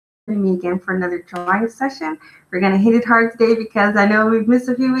joining me again for another drawing session. We're going to hit it hard today because I know we've missed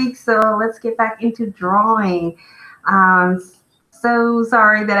a few weeks, so let's get back into drawing. Um, so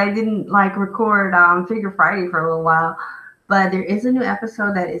sorry that I didn't record Figure Friday for a little while, but there is a new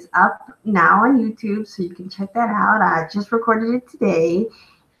episode that is up now on YouTube, so you can check that out. I just recorded it today,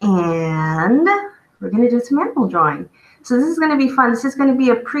 and we're going to do some animal drawing. So this is going to be fun. This is going to be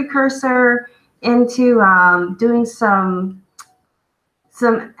a precursor into doing some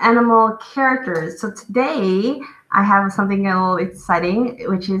animal characters. So today I have something a little exciting,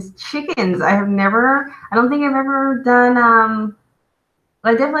 which is chickens. I don't think I've ever done,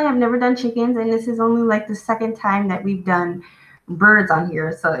 I definitely have never done chickens, and this is only like the second time that we've done birds on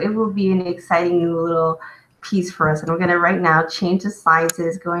here. So it will be an exciting new little piece for us. And we're gonna right now change the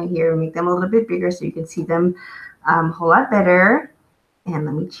sizes, go in here and make them a little bit bigger so you can see them a whole lot better. And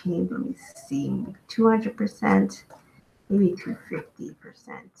let me see, 200%. Maybe 250%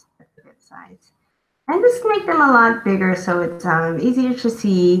 the fit size. And just make them a lot bigger so it's easier to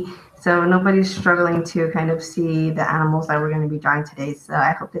see, so nobody's struggling to kind of see the animals that we're going to be drawing today. So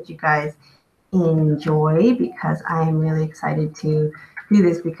I hope that you guys enjoy, because I am really excited to do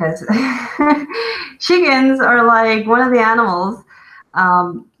this, because chickens are like one of the animals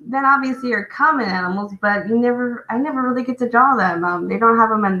that obviously are common animals, but I never really get to draw them. They don't have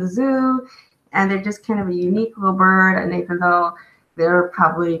them in the zoo. And they're just kind of a unique little bird. And even though they're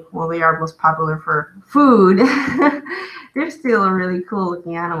probably, well, they are most popular for food, they're still a really cool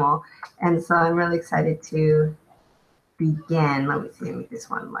looking animal. And so I'm really excited to begin. Let me see, make this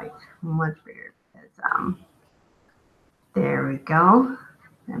one like much bigger. Because, there we go.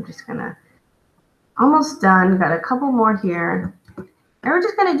 I'm just gonna, almost done. Got a couple more here. And we're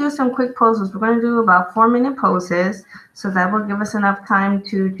just going to do some quick poses. We're going to do about 4-minute poses. So that will give us enough time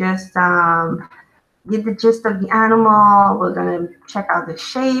to just get the gist of the animal. We're going to check out the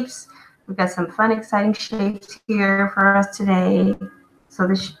shapes. We've got some fun, exciting shapes here for us today. So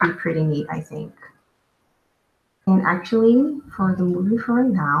this should be pretty neat, I think. And actually, for the movie for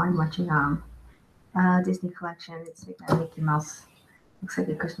right now, I'm watching Disney Collection. It's like a Mickey Mouse. Looks like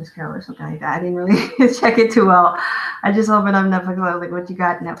a Christmas Carol or something like that. I didn't really check it too well. I just opened up Netflix. I was like, what you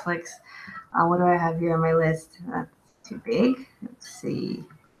got, Netflix? What do I have here on my list? That's too big. Let's see.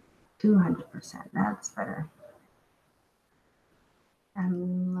 200%. That's better.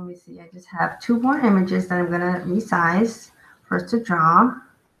 And let me see. I just have 2 more images that I'm going to resize. First to draw.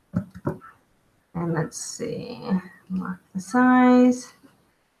 And let's see. Mark the size.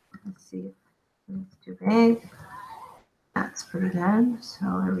 Let's see if it's too big. That's pretty good.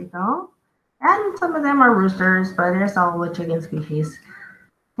 So there we go. And some of them are roosters, but there's all the chicken species.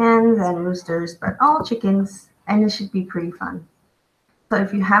 Hens and roosters, but all chickens. And it should be pretty fun. So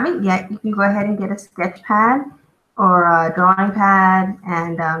if you haven't yet, you can go ahead and get a sketch pad or a drawing pad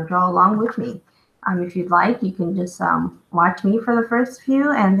and draw along with me. If you'd like, you can just watch me for the first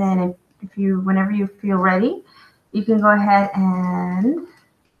few, and then whenever you feel ready, you can go ahead and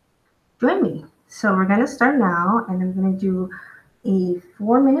join me. So we're going to start now, and I'm going to do a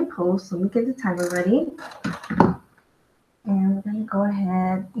 4-minute pose. So let me get the timer ready. And we're going to go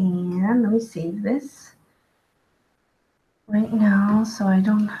ahead and let me save this right now so I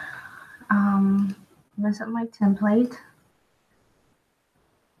don't mess up my template.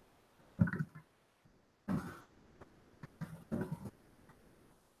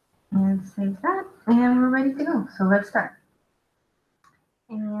 And save that, and we're ready to go. So let's start.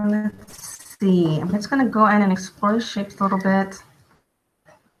 And let's see, I'm just going to go in and explore the shapes a little bit.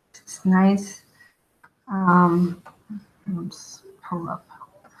 It's nice. Let's pull up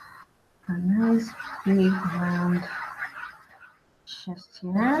a nice big round chest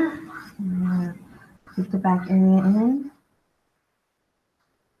here. And keep the back area in.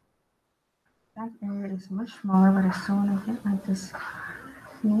 Back area is much smaller, but I still want to get like this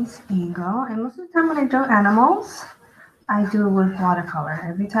nice angle. And most of the time when I draw animals, I do it with watercolor.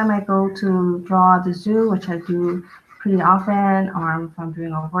 Every time I go to draw at the zoo, which I do pretty often, or if I'm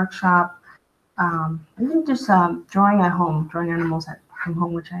doing a workshop, even just drawing at home, drawing animals from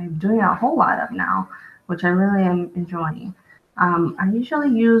home, which I'm doing a whole lot of now, which I really am enjoying. I usually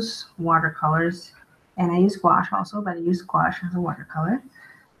use watercolors, and I use gouache also, but I use gouache as a watercolor.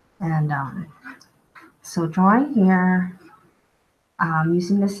 And so drawing here,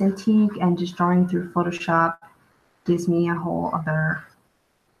 using the Cintiq and just drawing through Photoshop gives me a whole other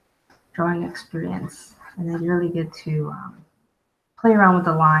drawing experience, and I really get to play around with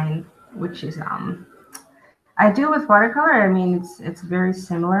the line, which is I do with watercolor. I mean, it's very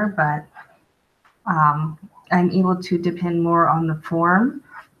similar, but I'm able to depend more on the form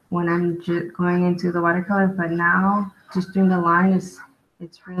when I'm going into the watercolor. But now just doing the line is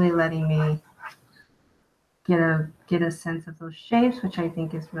it's really letting me get a sense of those shapes, which I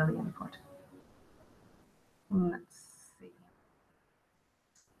think is really important. Let's see.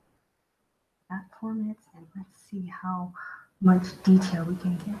 Got 4 minutes, and let's see how much detail we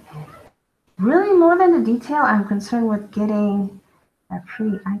can get in. Really, more than the detail, I'm concerned with getting a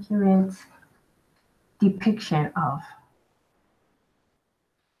pretty accurate depiction of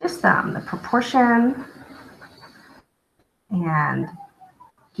just the proportion and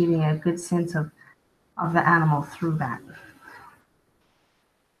giving a good sense of the animal through that.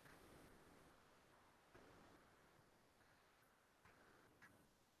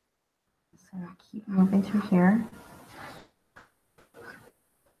 So keep moving through here.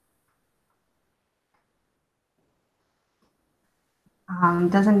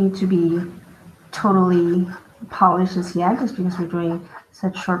 Doesn't need to be totally polished as yet, just because we're doing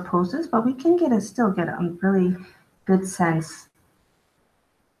such short poses, but we can still get a really good sense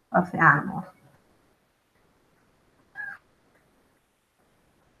of the animal.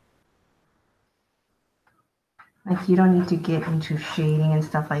 Like, you don't need to get into shading and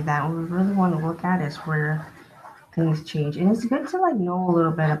stuff like that. What we really want to look at is where things change. And it's good to like know a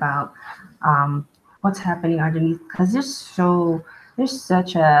little bit about what's happening underneath, because there's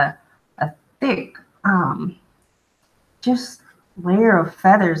such a thick just layer of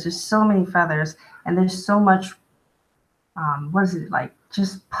feathers. There's so many feathers, and there's so much what is it, like,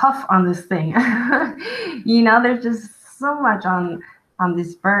 just puff on this thing. You know, there's just so much on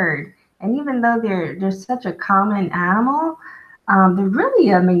this bird. And even though they're such a common animal, they're really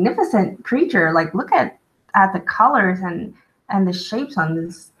a magnificent creature. Like, look at the colors and the shapes on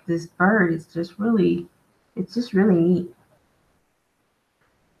this bird. It's just really neat.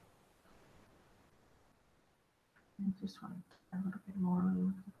 I just want to get a little bit more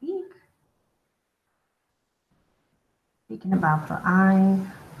on the beak. Thinking about the eye.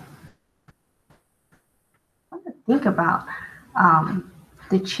 I want to think about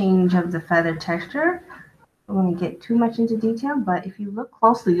the change of the feather texture. I don't want to get too much into detail, but if you look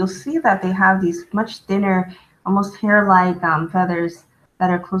closely, you'll see that they have these much thinner, almost hair-like feathers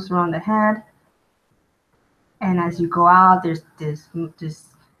that are closer on the head. And as you go out, there's this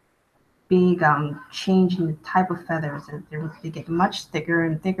big change in the type of feathers. They get much thicker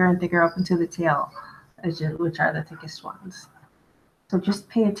and thicker and thicker up into the tail, which are the thickest ones. So just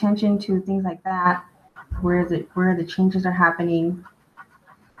pay attention to things like that, where the changes are happening.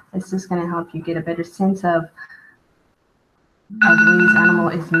 It's just going to help you get a better sense of the way this animal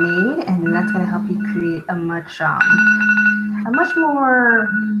is made, and that's going to help you create a much more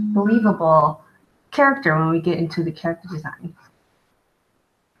believable character when we get into the character design.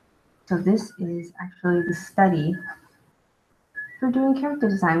 So this is actually the study for doing character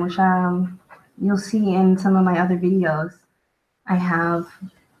design, which you'll see in some of my other videos. I have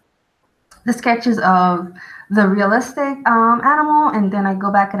the sketches of the realistic animal, and then I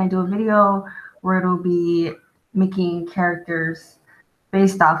go back and I do a video where it'll be making characters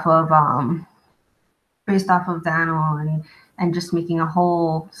based off of the animal, and just making a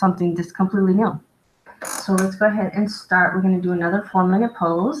whole something just completely new. So let's go ahead and start. We're going to do another 4-minute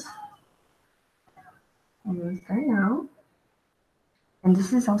pose. And we'll start now. And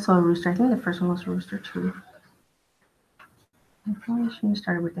this is also a rooster. I think the first one was a rooster too. I probably shouldn't have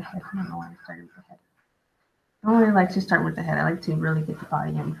started with the head. I don't know why I started with the head. I don't really like to start with the head. I like to really get the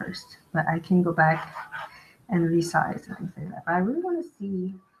body in first. But I can go back and resize and things like that. But I really want to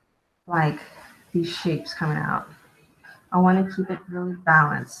see like these shapes coming out. I want to keep it really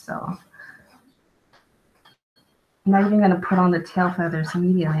balanced. So I'm not even going to put on the tail feathers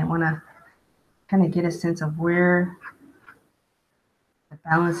immediately. I want to kind of get a sense of where the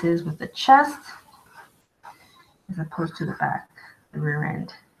balance is with the chest as opposed to the back, the rear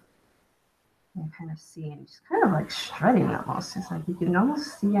end. And kind of see, and just kind of like strutting almost. It's like you can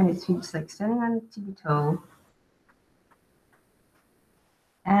almost see on his feet, just like standing on his tippy toe.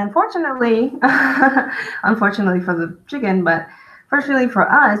 And fortunately, unfortunately for the chicken, but fortunately for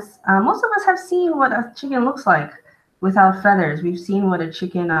us, most of us have seen what a chicken looks like without feathers. We've seen what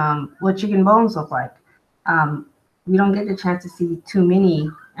chicken bones look like. We don't get the chance to see too many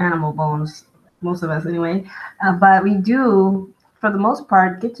animal bones, most of us anyway, but we do, for the most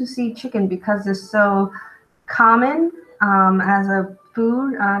part, get to see chicken because they're so common as a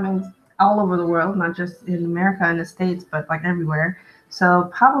food all over the world, not just in America and the States, but like everywhere.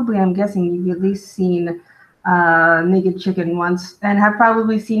 So probably, I'm guessing you've at least seen naked chicken once, and have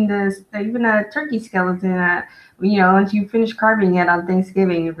probably seen this, even a turkey skeleton, once you finish carving it on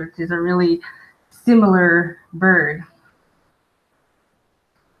Thanksgiving, which is a really similar bird.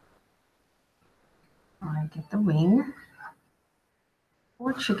 I get the wing.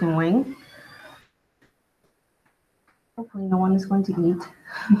 or chicken wing. Hopefully no one is going to eat.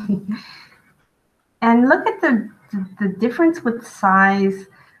 And look at the difference with size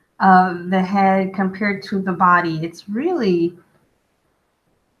of the head compared to the body. It's really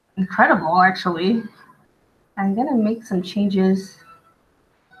incredible, actually. I'm gonna make some changes,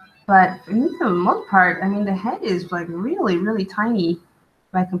 but for the most part, I mean, the head is like really, really tiny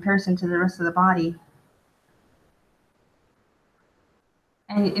by comparison to the rest of the body.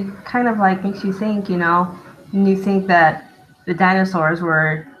 And it kind of like makes you think, and you think that the dinosaurs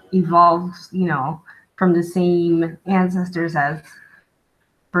were evolved, from the same ancestors as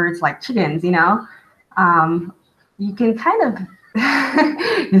birds like chickens, you can kind of,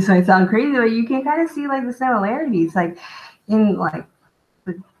 this might sound crazy, but you can kind of see like the similarities, like in like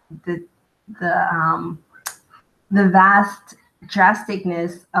the the the um the vast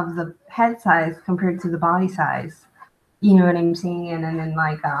drasticness of the head size compared to the body size. You know what I'm saying? And then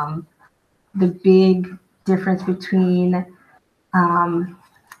like the big difference between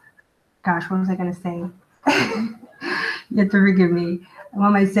gosh, what was I gonna say? You have to forgive me. I'm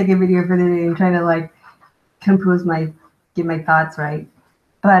on my second video for the day. I'm trying to like compose get my thoughts right.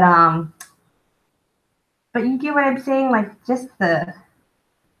 But you get what I'm saying? Like just I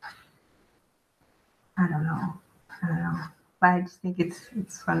don't know. I don't know. But I just think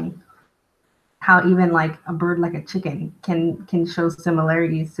it's funny how even like a bird like a chicken can show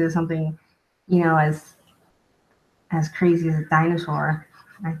similarities to something, as crazy as a dinosaur.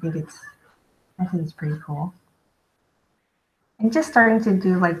 I think it's pretty cool. And just starting to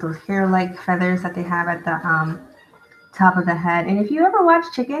do like those hair-like feathers that they have at the top of the head. And if you ever watch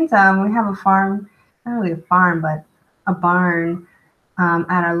chickens, we have a farm, not really a farm, but a barn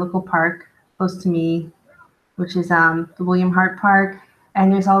at our local park close to me, which is the William Hart Park.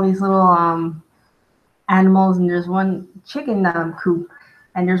 And there's all these little animals, and there's one chicken coop,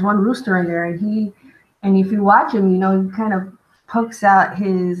 and there's one rooster in there, and if you watch him, he kind of pokes out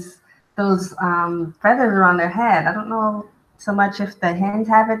those feathers around their head. I don't know so much if the hens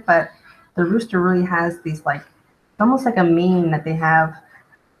have it, but the rooster really has these like almost like a mane that they have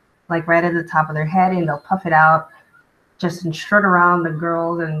like right at the top of their head, and they'll puff it out just and strut around the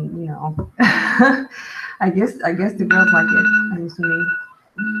girls, and I guess the girls like it. I'm assuming.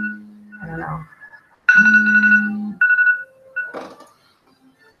 I don't know.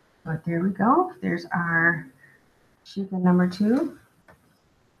 But there we go. There's our chicken number 2.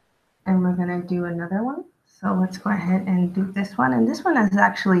 And we're gonna do another one. So let's go ahead and do this one. And this one is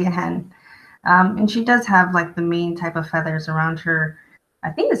actually a hen. And she does have like the main type of feathers around her. I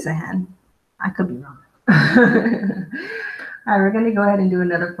think it's a hen. I could be wrong. All right, we're gonna go ahead and do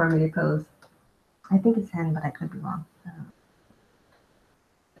another 4-minute pose. I think it's hen, but I could be wrong.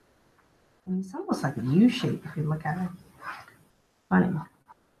 And it's almost like a U shape if you look at it. Funny.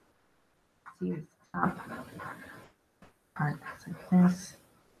 See this top part looks like this,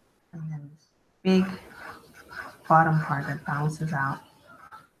 and then this big bottom part that bounces out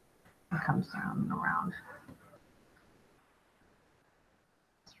and comes down and around.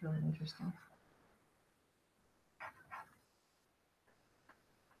 It's really interesting.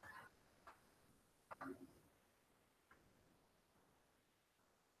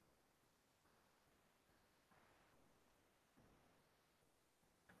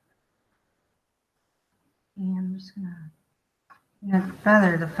 And I'm just gonna,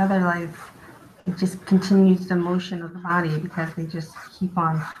 the feather life, it just continues the motion of the body because they just keep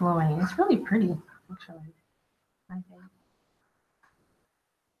on flowing. It's really pretty, actually, I think.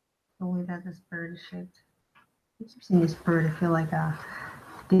 The way that this bird is shaped. I keep seeing this bird, I feel like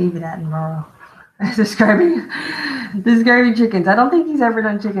David Attenborough describing chickens. I don't think he's ever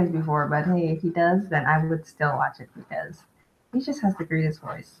done chickens before, but hey, if he does, then I would still watch it because he just has the greatest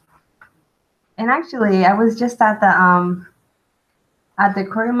voice. And actually, I was just at the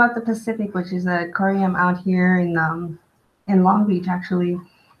Aquarium of the Pacific, which is an aquarium out here in Long Beach, actually.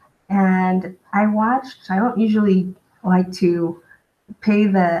 And I don't usually like to pay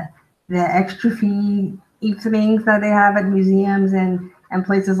the extra fee things that they have at museums and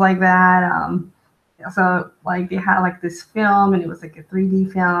places like that. So like they had like this film, and it was like a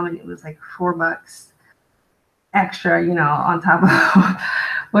 3D film, and it was like $4 extra, on top of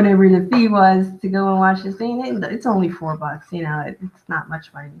whatever the fee was to go and watch this thing. It's only $4, it's not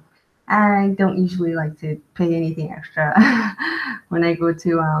much money. I don't usually like to pay anything extra when I go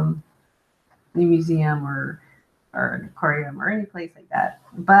to the museum or an aquarium or any place like that.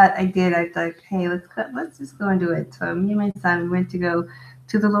 But I did. I thought, hey, let's just go and do it. So me and my son, we went to go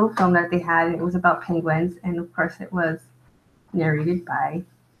to the little film that they had, and it was about penguins, and of course it was narrated by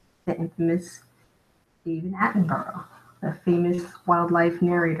the infamous David Attenborough. the famous wildlife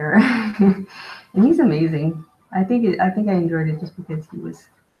narrator, and he's amazing. I think I enjoyed it just because he was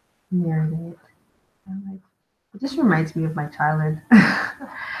narrating it. I'm like, it just reminds me of my childhood.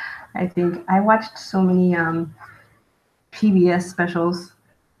 I think I watched so many PBS specials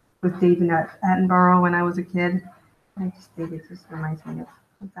with David Attenborough when I was a kid. I just think it just reminds me of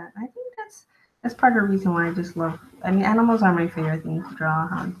that. I think that's part of the reason why I just love. I mean, animals are my favorite thing to draw,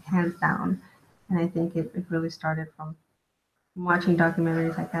 hands down. And I think it really started from watching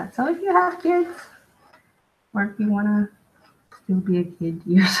documentaries like that. So if you have kids, or if you want to still be a kid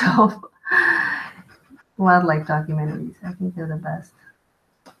yourself, wildlife documentaries, I think they're the best.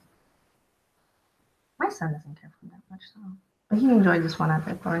 My son doesn't care for that much though, but he enjoyed this one at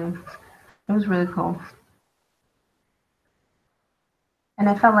the aquarium. It was really cool. And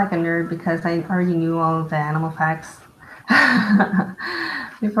I felt like a nerd because I already knew all of the animal facts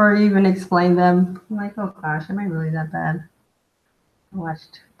before I even explained them. I'm like, oh gosh, am I really that bad? I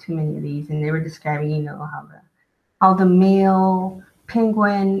watched too many of these, and they were describing, how the male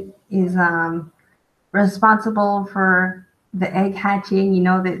penguin is responsible for the egg hatching. You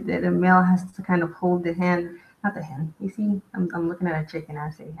know that the male has to kind of hold the hen, not the hen. You see, I'm looking at a chicken.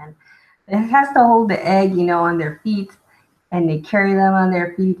 I say hen. It has to hold the egg, on their feet, and they carry them on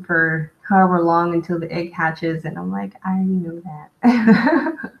their feet for however long until the egg hatches. And I'm like, I know that,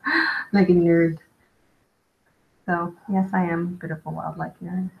 like a nerd. So yes, I am a bit of a wildlife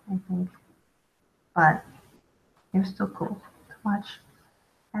nerd, I think, but it was still cool to watch.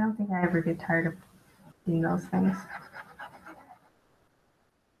 I don't think I ever get tired of seeing those things.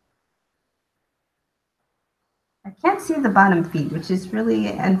 I can't see the bottom feet, which is really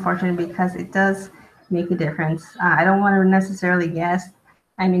unfortunate because it does make a difference. I don't want to necessarily guess.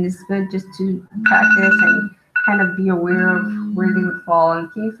 I mean, it's good just to practice and kind of be aware of where they would fall in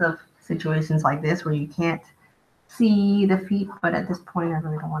case of situations like this where you can't see the feet. But at this point, I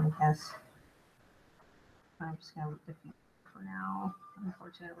really don't want to guess. I'm just going to look the feet for now,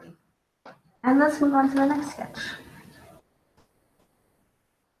 unfortunately. And let's move on to the next sketch.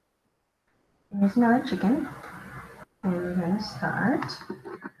 Here's another chicken. And we're going to start.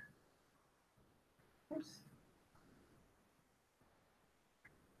 Oops.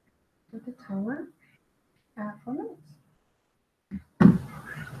 With the timer at 4 minutes.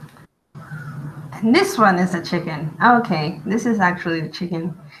 And this one is a chicken. Okay, this is actually the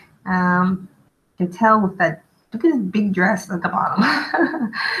chicken. You can tell with that. Look at this big dress at the bottom.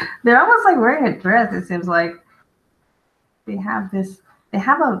 They're almost like wearing a dress. It seems like they have this. They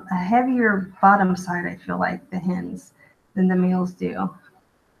have a heavier bottom side. I feel like the hens than the males do.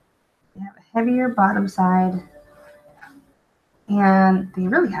 They have a heavier bottom side, and they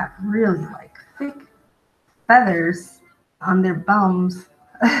really have really like thick feathers on their bums.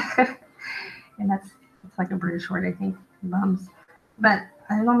 And that's it's like a British word, I think, bums. But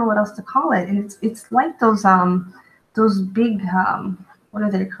I don't know what else to call it. And it's like those big what are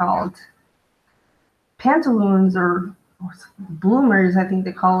they called? Pantaloons or bloomers, I think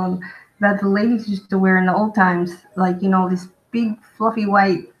they call them, that the ladies used to wear in the old times. Like this big fluffy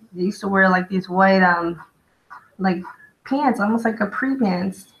white. They used to wear like these white like pants, almost like capri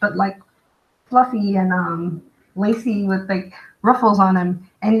pants, but like fluffy and lacy with like ruffles on them,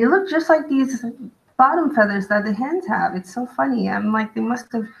 and you look just like these bottom feathers that the hens have. It's so funny. I'm like, they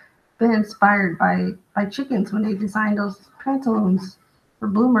must have been inspired by chickens when they designed those pantaloons or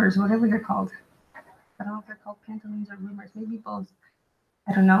bloomers, whatever they're called. I don't know if they're called pantaloons or bloomers, maybe both.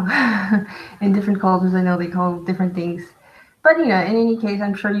 I don't know. In different cultures, I know they call different things. But in any case,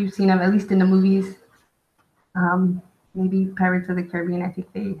 I'm sure you've seen them at least in the movies. Um, Maybe Pirates of the Caribbean. I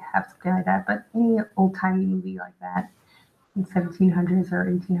think they have something like that. But any old timey movie like that in 1700s or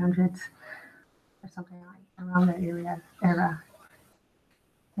 1800s or something like around that era.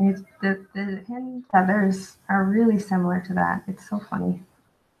 And the hen feathers are really similar to that. It's so funny.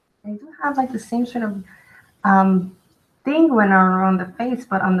 They do have like the same sort of um, thing going on around the face,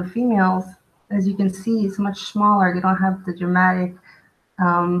 but on the females, as you can see, it's much smaller. They don't have the dramatic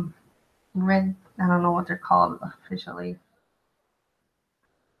um, red. I don't know what they're called officially,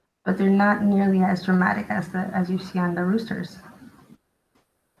 but they're not nearly as dramatic as you see on the roosters.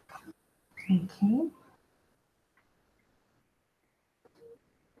 Okay.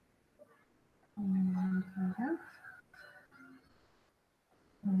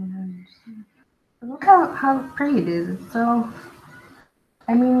 And look how pretty it is. It's so,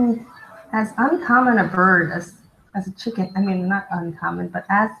 I mean, as uncommon a bird as a chicken. I mean, not uncommon, but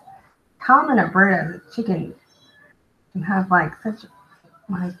as common a bird as a chicken can have like such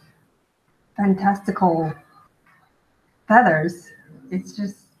like fantastical feathers. It's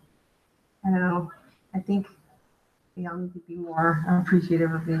just, I don't know. I think we all need to be more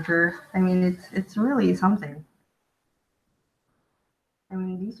appreciative of nature. I mean, it's really something. I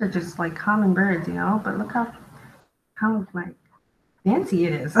mean, these are just like common birds, you know, but look how like fancy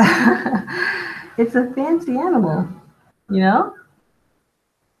it is. It's a fancy animal, you know,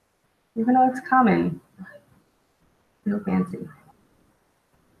 even though it's common, still fancy.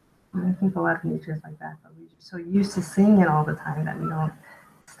 And I think a lot of nature is like that, but we're just so used to seeing it all the time that we don't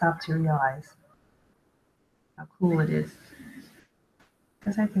stop to realize how cool it is.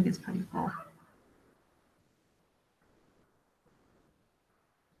 Because I think it's pretty cool.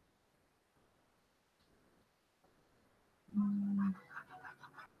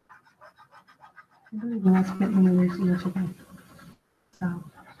 I believe when I spent many years eating chicken, so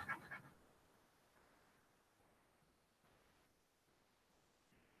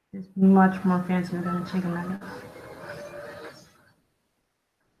it's much more fancier than a chicken nugget.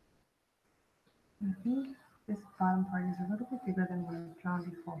 I think this bottom part is a little bit bigger than what I've drawn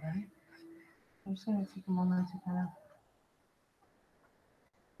before. Right? I'm just going to take a moment to kind of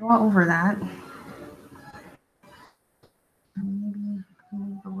draw over that. And maybe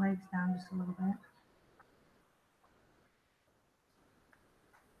move the legs down just a little bit.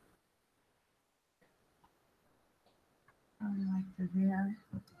 Probably like to there.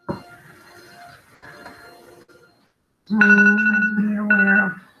 Trying to be aware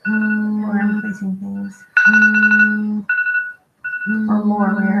of where I'm placing things. Or more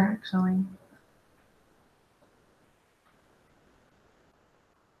aware, actually.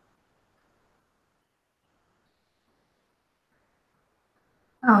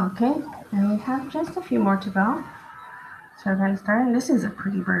 Okay, and we have just a few more to go. So we're going to start, and this is a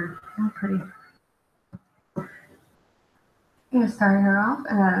pretty bird. Not pretty. I'm going to start her off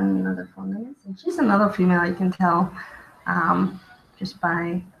at another 4 minutes. And she's another female, you can tell just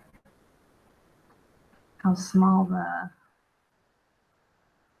by how small the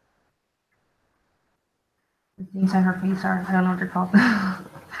things on her face are. I don't know what they're called.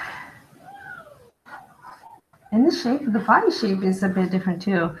 And the shape, the body shape is a bit different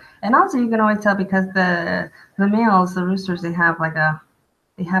too. And also you can always tell because the males, the roosters, they have like a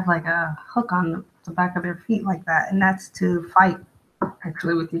hook on the back of their feet like that, and that's to fight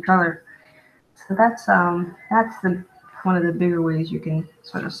actually with each other. So that's the one of the bigger ways you can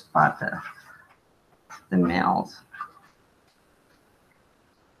sort of spot the males.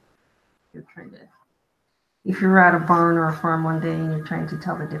 You're trying to, if you're at a barn or a farm one day and you're trying to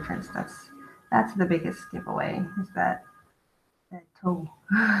tell the difference, that's the biggest giveaway is that toe.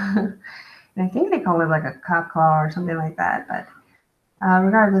 And I think they call it like a cop claw or something like that. But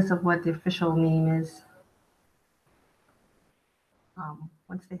regardless of what the official name is,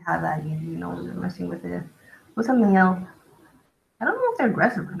 once they have that, you know you're messing with a male. I don't know if they're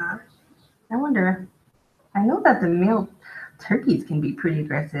aggressive or not. I wonder. I know that the male turkeys can be pretty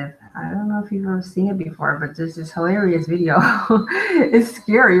aggressive. I don't know if you've ever seen it before, but there's this hilarious video. It's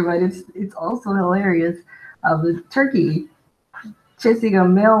scary, but it's also hilarious of the turkey chasing a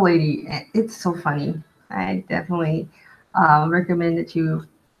male lady. It's so funny. I definitely recommend that you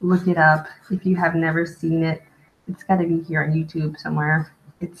look it up if you have never seen it. It's got to be here on YouTube somewhere.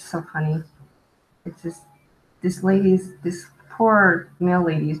 It's so funny. It's just this poor male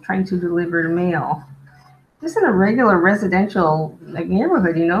lady is trying to deliver mail just in a regular residential like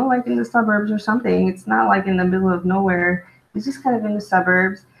neighborhood, you know, like in the suburbs or something. It's not like in the middle of nowhere. It's just kind of in the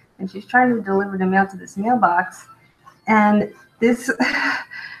suburbs, and she's trying to deliver the mail to this mailbox, and this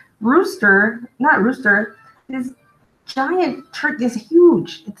this giant turkey is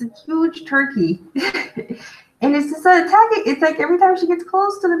huge. It's a huge turkey, and it's just attacking. It's like every time she gets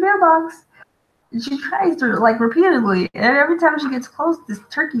close to the mailbox, she tries to like repeatedly, and every time she gets close, this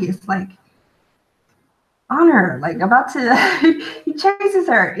turkey is like on her, like about to he chases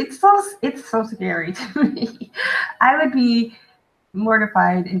her. It's so scary to me. I would be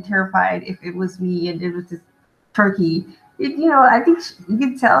mortified and terrified if it was me and it was this turkey. I think you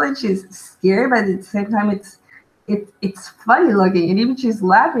can tell that she's scared, but at the same time it's funny looking, and even she's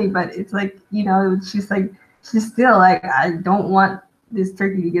laughing, but it's like, she's still like, I don't want this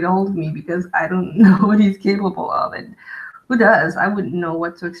turkey to get a hold of me because I don't know what he's capable of. And who does? I wouldn't know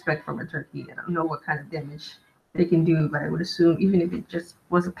what to expect from a turkey. I don't know what kind of damage they can do, but I would assume even if it just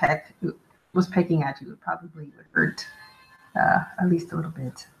was pecking at you, it probably would hurt at least a little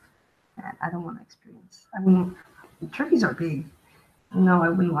bit. And I don't want to experience. I mean, turkeys are big. No, I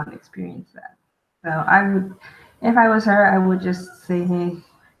wouldn't want to experience that. So I would, if I was her, I would just say, hey,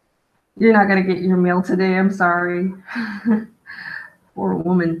 you're not gonna get your meal today. I'm sorry. Poor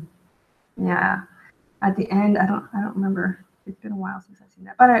woman. Yeah. At the end, I don't remember. It's been a while since I've seen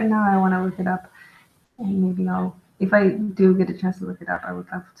that, but now I want to look it up, and maybe I'll If I do get a chance to look it up, I would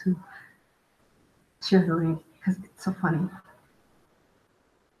love to share the link because it's so funny.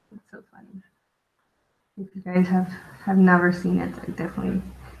 It's so funny. If you guys have never seen it, I definitely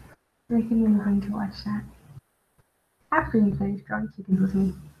recommend going to watch that after you finish drawing chickens with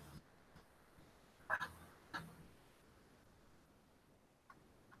me.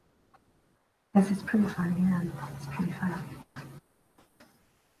 Because it's pretty funny, man. It's pretty funny.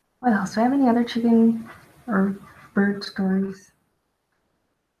 What else? Do I have any other chicken or bird stories?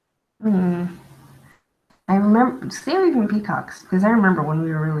 Hmm. I remember, stay away from peacocks because I remember when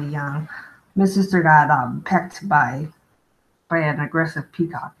we were really young, my sister got pecked by an aggressive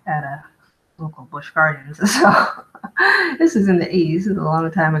peacock at a local bush gardens. So this is in the 80s, this is a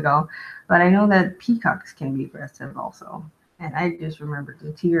long time ago. But I know that peacocks can be aggressive also. And I just remember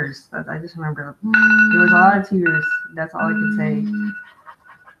the tears. I just remember there was a lot of tears. That's all I can say.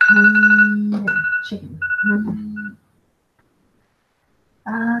 Chicken.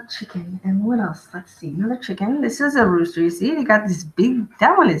 Chicken. And what else? Let's see. Another chicken. This is a rooster. You see, they got this big,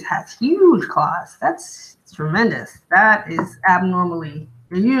 that one has huge claws. That's tremendous. That is abnormally,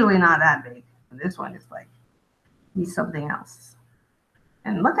 they're usually not that big. This one is like, he's something else.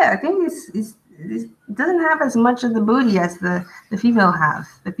 And look at, I think he's doesn't have as much of the booty as the female has.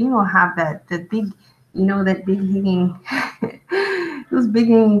 The female have the big, that big hanging, those big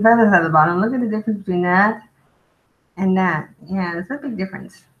hanging feathers at the bottom. Look at the difference between that and that. Yeah, it's a big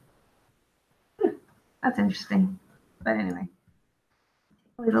difference. That's interesting. But anyway,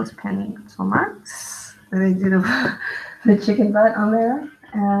 those pencil marks that I did of the chicken butt on there.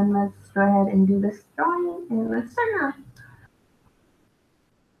 And let's go ahead and do this drawing and let's start now.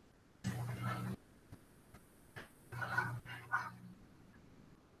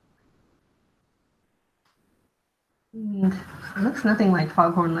 And it looks nothing like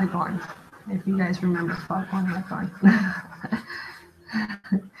Foghorn Leghorn, if you guys remember Foghorn Leghorn.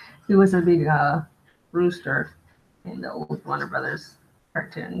 He was a big rooster in the old Warner Brothers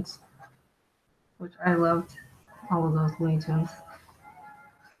cartoons, which I loved all of those Looney Tunes.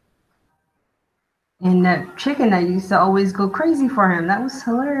 And that chicken, I used to always go crazy for him. That was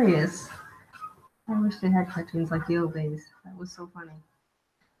hilarious. I wish they had cartoons like the old days. That was so funny.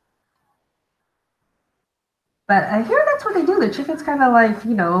 But I hear that's what they do. The chickens kind of like,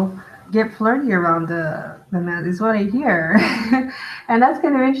 get flirty around the mat is what I hear. And that's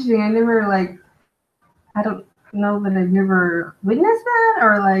kind of interesting. I never I don't know that I've never witnessed that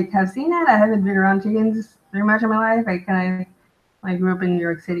or have seen that. I haven't been around chickens very much in my life. I grew up in New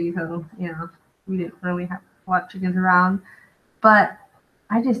York City, so we didn't really have a lot of chickens around. But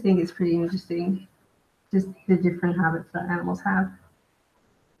I just think it's pretty interesting, just the different habits that animals have.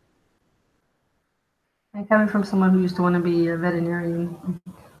 And coming from someone who used to want to be a veterinarian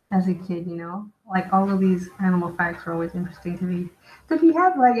as a kid, all of these animal facts are always interesting to me. So if you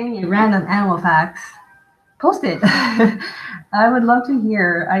have any random animal facts, post it. I would love to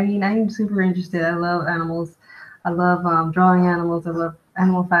hear. I mean, I'm super interested. I love animals. I love drawing animals. I love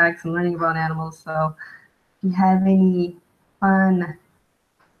animal facts and learning about animals. So if you have any fun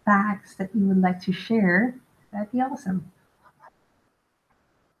facts that you would like to share, that'd be awesome.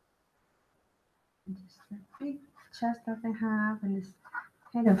 Just a big chest that they have and this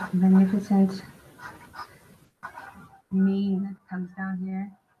kind of magnificent mane that comes down here.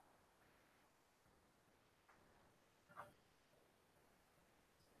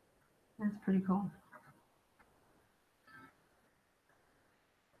 That's pretty cool.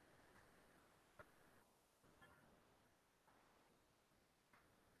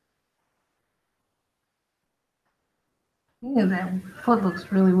 Yeah, that foot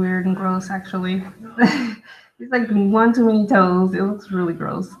looks really weird and gross, actually. It's like one too many toes. It looks really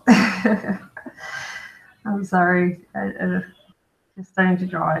gross. I'm sorry. Just starting to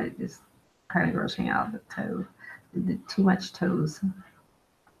draw it, it just kind of grossed me out. The toe, the too much toes,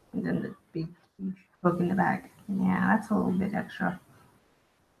 and then the big huge hook in the back. Yeah, that's a little bit extra.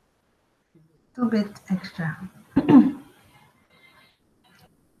 A little bit extra.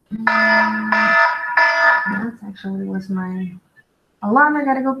 That's actually was my alarm. I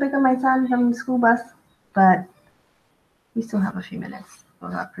gotta go pick up my son from the school bus, but we still have a few minutes. We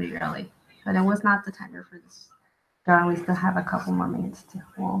got pretty early, but it was not the timer for this drawing. We still have a couple more minutes to.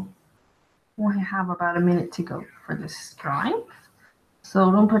 We'll have about a minute to go for this drawing.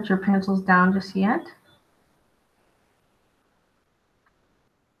 So don't put your pencils down just yet.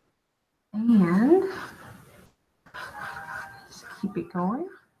 And just keep it going.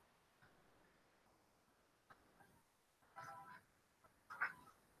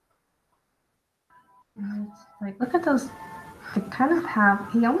 And it's look at those. They kind of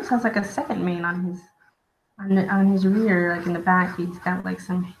have. He almost has a second mane on on his rear, like in the back, he's got like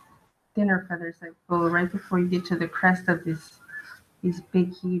some thinner feathers that go right before you get to the crest of these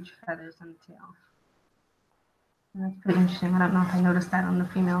big, huge feathers on the tail. And that's pretty interesting. I don't know if I noticed that on the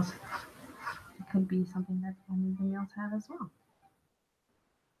females. It could be something that only the males have as well.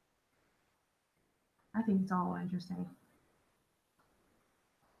 I think it's all interesting.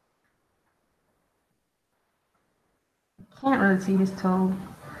 I can't really see his toe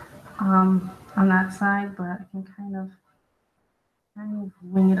on that side, but I can kind of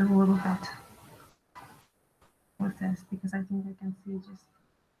wing it a little bit with this because I think I can see just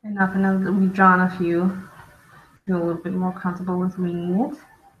enough. And now that we've drawn a few, feel a little bit more comfortable with winging it.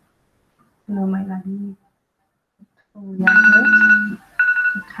 You know, it might not be totally accurate.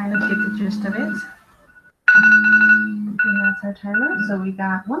 You kind of get the gist of it. And that's our timer. So we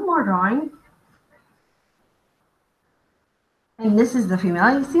got one more drawing. And this is the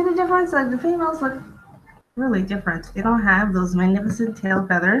female. You see the difference? Like the females look really different. They don't have those magnificent tail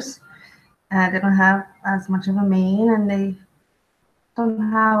feathers. They don't have as much of a mane, and they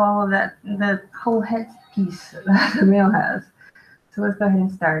don't have all of that, the whole head piece that the male has. So let's go ahead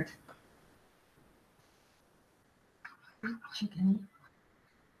and start. Chicken.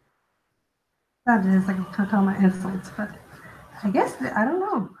 That is like I took all my insults, but I guess I don't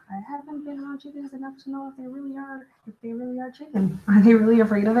know. I haven't been around chickens enough to know if they really are chicken. Are they really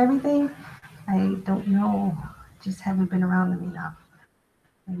afraid of everything? I don't know. Just haven't been around them enough.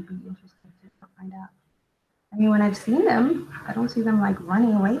 It'd be interesting to find out. I mean, when I've seen them, I don't see them like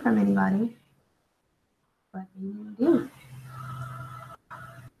running away from anybody, but maybe they do.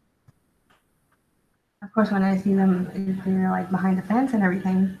 Of course, when I see them, they're like behind the fence and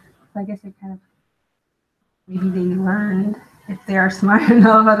everything. So I guess it kind of maybe they learned if they are smart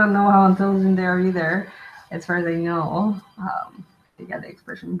enough. I don't know how intelligent they are either, as far as I know. They got the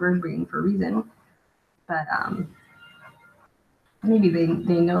expression bird brain for a reason, but maybe they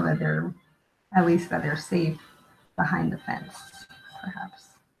know that they're at least that they're safe behind the fence.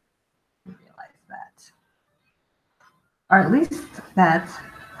 Perhaps they realize that, or at least that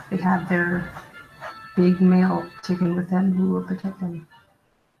they have their big male chicken with them who will protect them,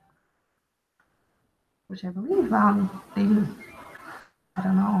 which I believe they do. I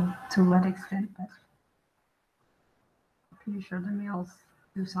don't know to what extent, but I'm pretty sure the males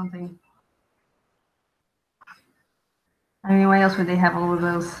do something. I mean, why else would they have all of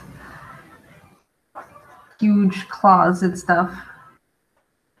those huge claws and stuff?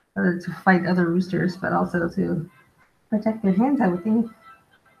 To fight other roosters, but also to protect their hens, I would think.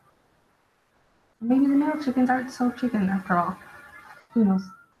 Maybe the male chickens aren't so chicken after all. Who knows?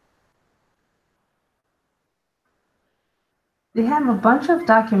 They have a bunch of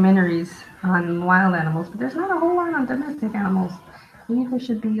documentaries on wild animals, but there's not a whole lot on domestic animals. Maybe there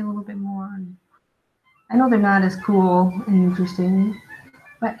should be a little bit more. I know they're not as cool and interesting,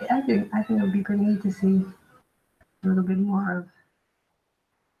 but I think it would be pretty neat to see a little bit more of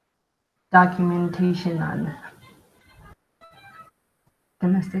documentation on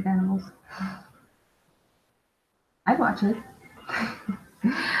domestic animals. I'd watch it.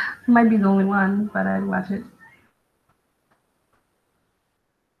 Might be the only one, but I'd watch it.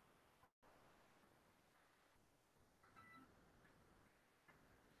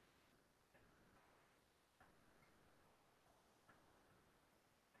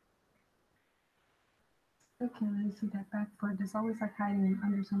 Okay, let me see that back foot. It's always like hiding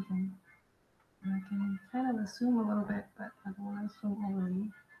under something. And I can kind of assume a little bit, but I don't want to assume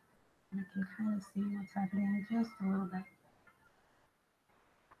overly. And I can kind of see what's happening just a little bit.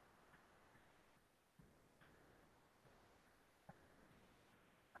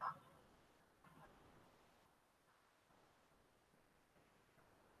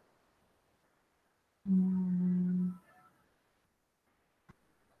 Mm.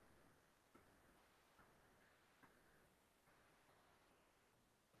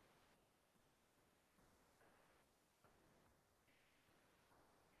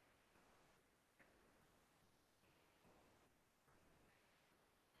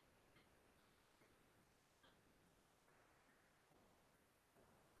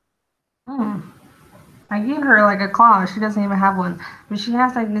 Mm. I gave her like a claw. She doesn't even have one. But she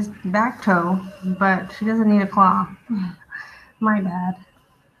has like this back toe, but she doesn't need a claw. My bad.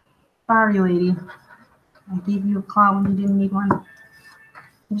 Sorry, lady. I gave you a claw when you didn't need one.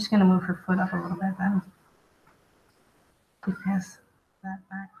 I'm just gonna move her foot up a little bit then. Because that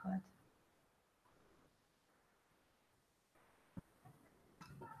back foot.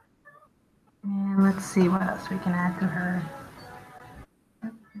 And let's see what else we can add to her.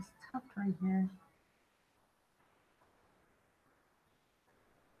 It's tucked right here.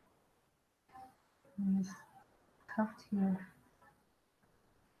 tuft here.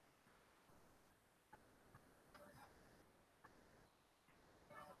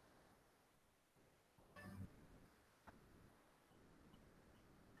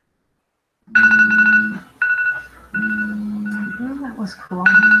 Oh, that was cool.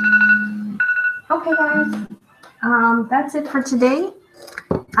 Okay, guys. That's it for today.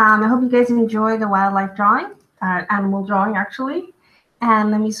 I hope you guys enjoy the wildlife drawing, animal drawing actually.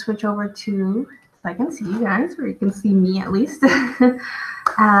 And let me switch over to, so I can see you guys, or you can see me at least.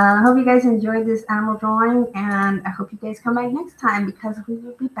 I hope you guys enjoyed this animal drawing, and I hope you guys come back next time because we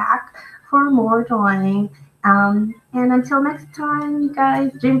will be back for more drawing. And until next time, you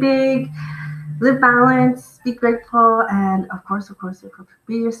guys, dream big, live balanced, be grateful, and of course,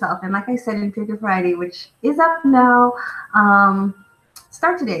 be yourself. And like I said in Trigger Friday, which is up now,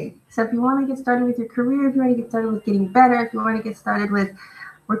 start today. So if you want to get started with your career, if you want to get started with getting better, if you want to get started with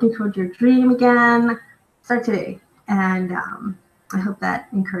working towards your dream again, start today. And I hope that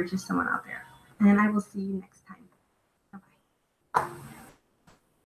encourages someone out there. And I will see you next time.